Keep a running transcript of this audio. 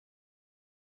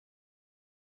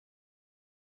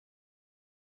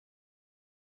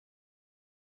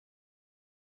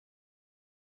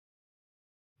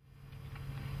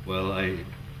Well, I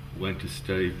went to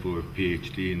study for a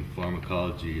PhD in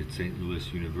pharmacology at St.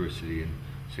 Louis University in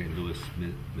St. Louis,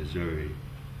 Missouri.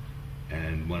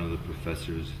 And one of the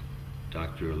professors,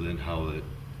 Dr. Lynn Howlett,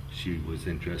 she was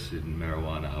interested in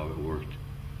marijuana, how it worked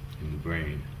in the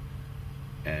brain.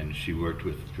 And she worked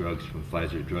with drugs from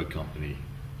Pfizer Drug Company.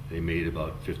 They made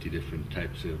about 50 different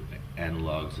types of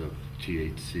analogs of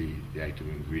THC, the active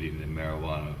ingredient in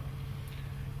marijuana.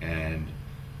 And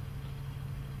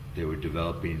they were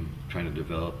trying to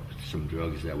develop some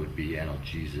drugs that would be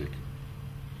analgesic.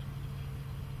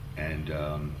 And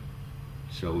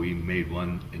so we made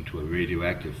one into a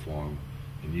radioactive form,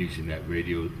 and using that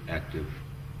radioactive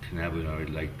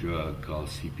cannabinoid-like drug called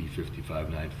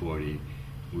CP55940,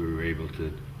 we were able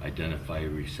to identify a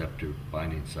receptor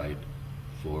binding site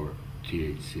for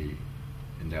THC.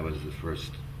 And that was the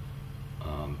first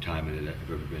time it had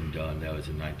ever been done. That was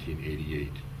in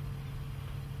 1988.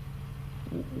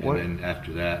 What? And then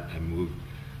after that, I moved,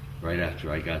 right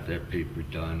after I got that paper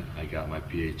done, I got my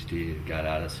PhD and got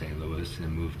out of St. Louis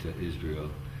and moved to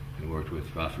Israel and worked with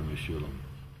Rafi Meshulam.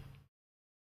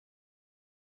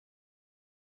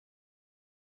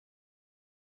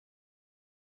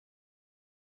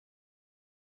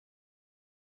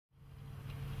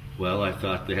 Well, I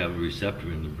thought they have a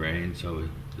receptor in the brain, so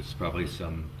there's probably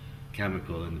some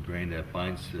chemical in the brain that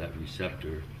binds to that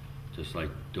receptor, just like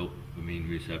dopamine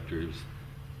receptors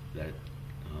that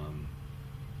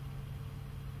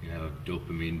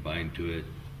dopamine bind to it.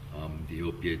 The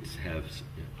opiates have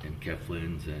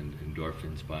enkephalins and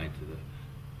endorphins bind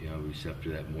to the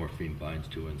receptor that morphine binds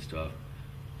to and stuff.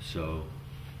 So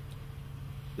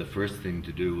the first thing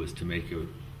to do was to make a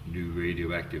new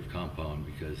radioactive compound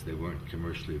because they weren't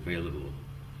commercially available.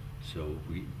 So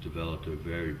we developed a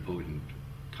very potent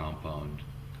compound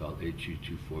called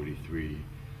HU-243,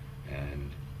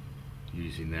 and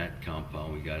using that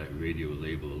compound we got it radio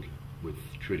labeled with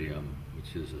tritium,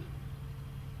 which is a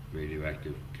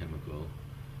radioactive chemical.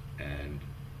 And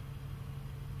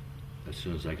as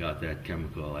soon as I got that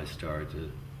chemical, I started to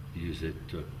use it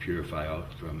to purify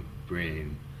out from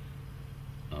brain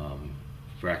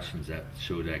fractions that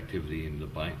showed activity in the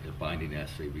binding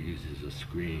assay. We used as a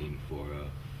screen for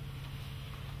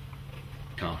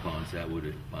compounds that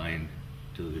would bind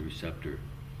to the receptor.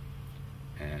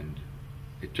 And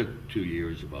it took 2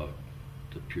 years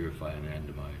to purify an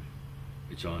anandamide.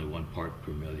 It's only 1 part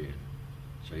per million.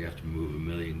 So you have to move 1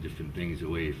 million different things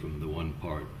away from the 1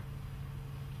 part.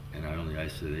 And I only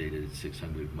isolated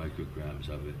 600 micrograms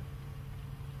of it.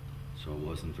 So it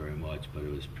wasn't very much, but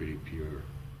it was pretty pure.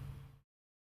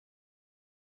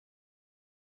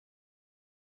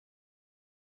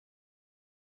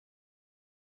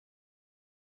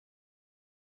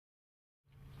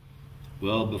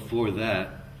 Well, before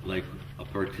that, like a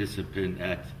participant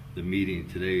at the meeting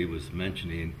today was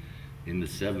mentioning, in the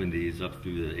 70s up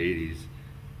through the 80s,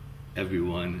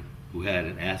 everyone who had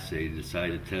an assay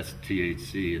decided to test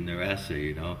THC in their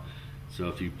assay, So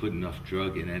if you put enough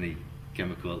drug in any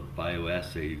chemical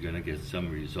bioassay, you're going to get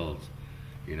some results,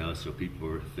 So people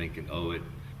were thinking, oh, it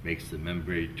makes the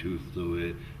membrane too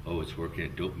fluid, oh, it's working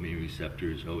at dopamine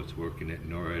receptors, oh, it's working at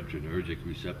noradrenergic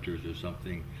receptors or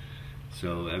something.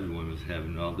 So everyone was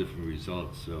having all different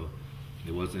results. So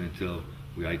it wasn't until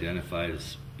we identified a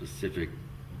specific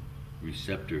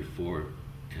receptor for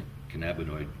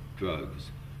cannabinoid drugs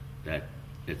that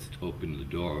it's opened the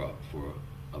door up for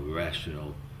a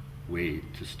rational way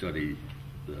to study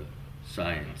the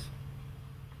science.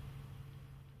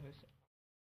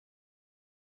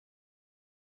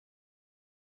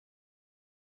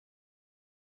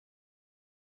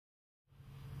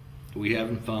 We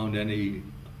haven't found any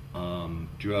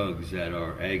drugs that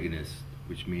are agonists,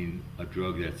 which mean a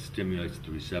drug that stimulates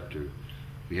the receptor.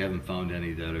 We haven't found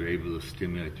any that are able to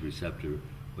stimulate the receptor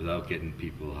without getting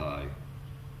people high.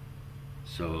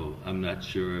 So I'm not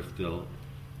sure if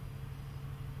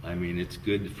it's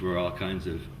good for all kinds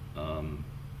of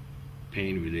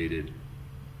pain-related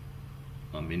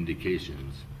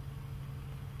indications,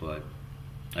 but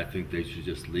I think they should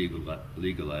just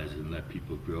legalize it and let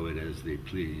people grow it as they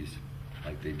please,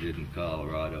 like they did in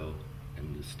Colorado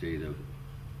and the state of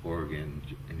Oregon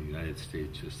in the United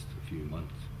States just a few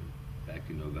months, back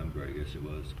in November, I guess it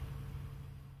was.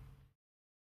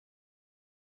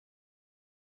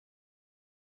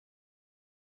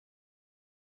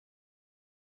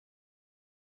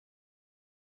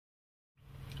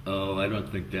 Oh, I don't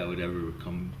think that would ever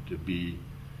come to be.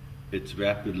 It's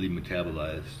rapidly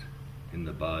metabolized in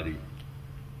the body.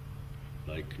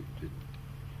 Like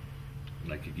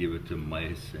you give it to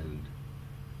mice and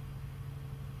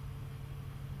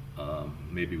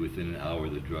maybe within an hour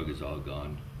the drug is all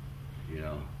gone,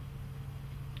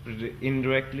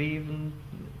 indirectly even,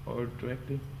 or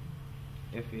directly?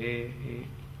 FAH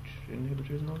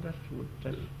inhibitors and all that?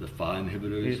 The Fa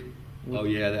inhibitors? Oh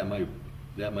yeah,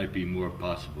 that might be more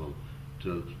possible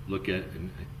to look at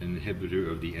an inhibitor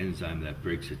of the enzyme that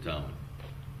breaks it down.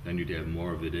 Then you'd have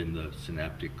more of it in the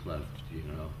synaptic cleft, you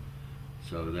know.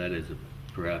 So that is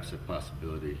perhaps a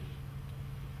possibility.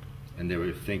 And they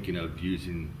were thinking of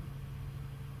using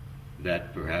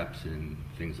that perhaps in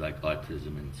things like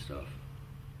autism and stuff.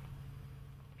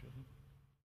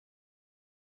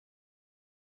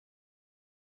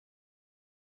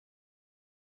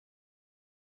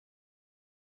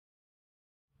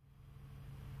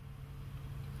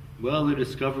 Well, they're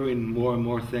discovering more and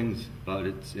more things about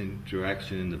its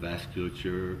interaction in the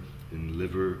vasculature, in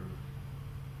liver,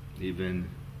 even,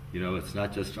 you know, it's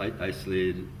not just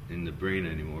isolated in the brain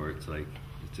anymore. It's like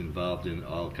it's involved in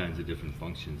all kinds of different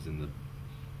functions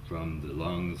from the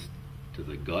lungs to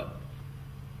the gut.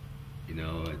 You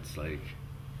know, it's like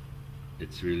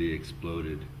it's really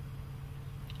exploded.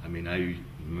 I mean, I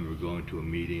remember going to a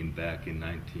meeting back in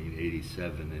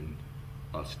 1987 in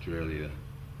Australia,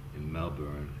 in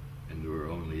Melbourne, and there were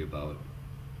only about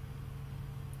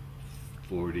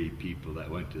 40 people that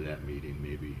went to that meeting,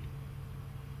 maybe.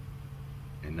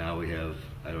 And now we have,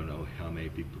 I don't know how many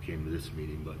people came to this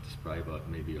meeting, but it's probably about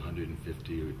maybe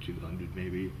 150 or 200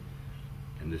 maybe.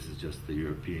 And this is just the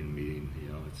European meeting, you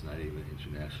know, it's not even an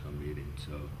international meeting.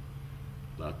 So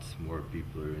lots more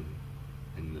people are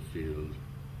in the field.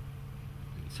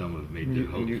 And some have made their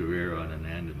whole career on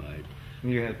anandamide.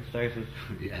 You had started.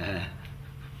 Yeah.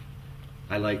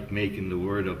 I like making the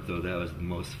word up, though. That was the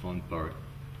most fun part.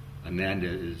 Ananda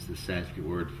is the Sanskrit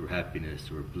word for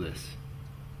happiness or bliss.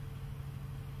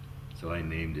 So I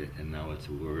named it, and now it's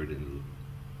a word in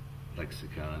the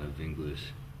lexicon of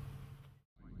English.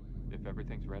 If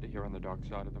everything's ready here on the dark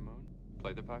side of the moon,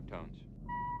 play the 5 tones.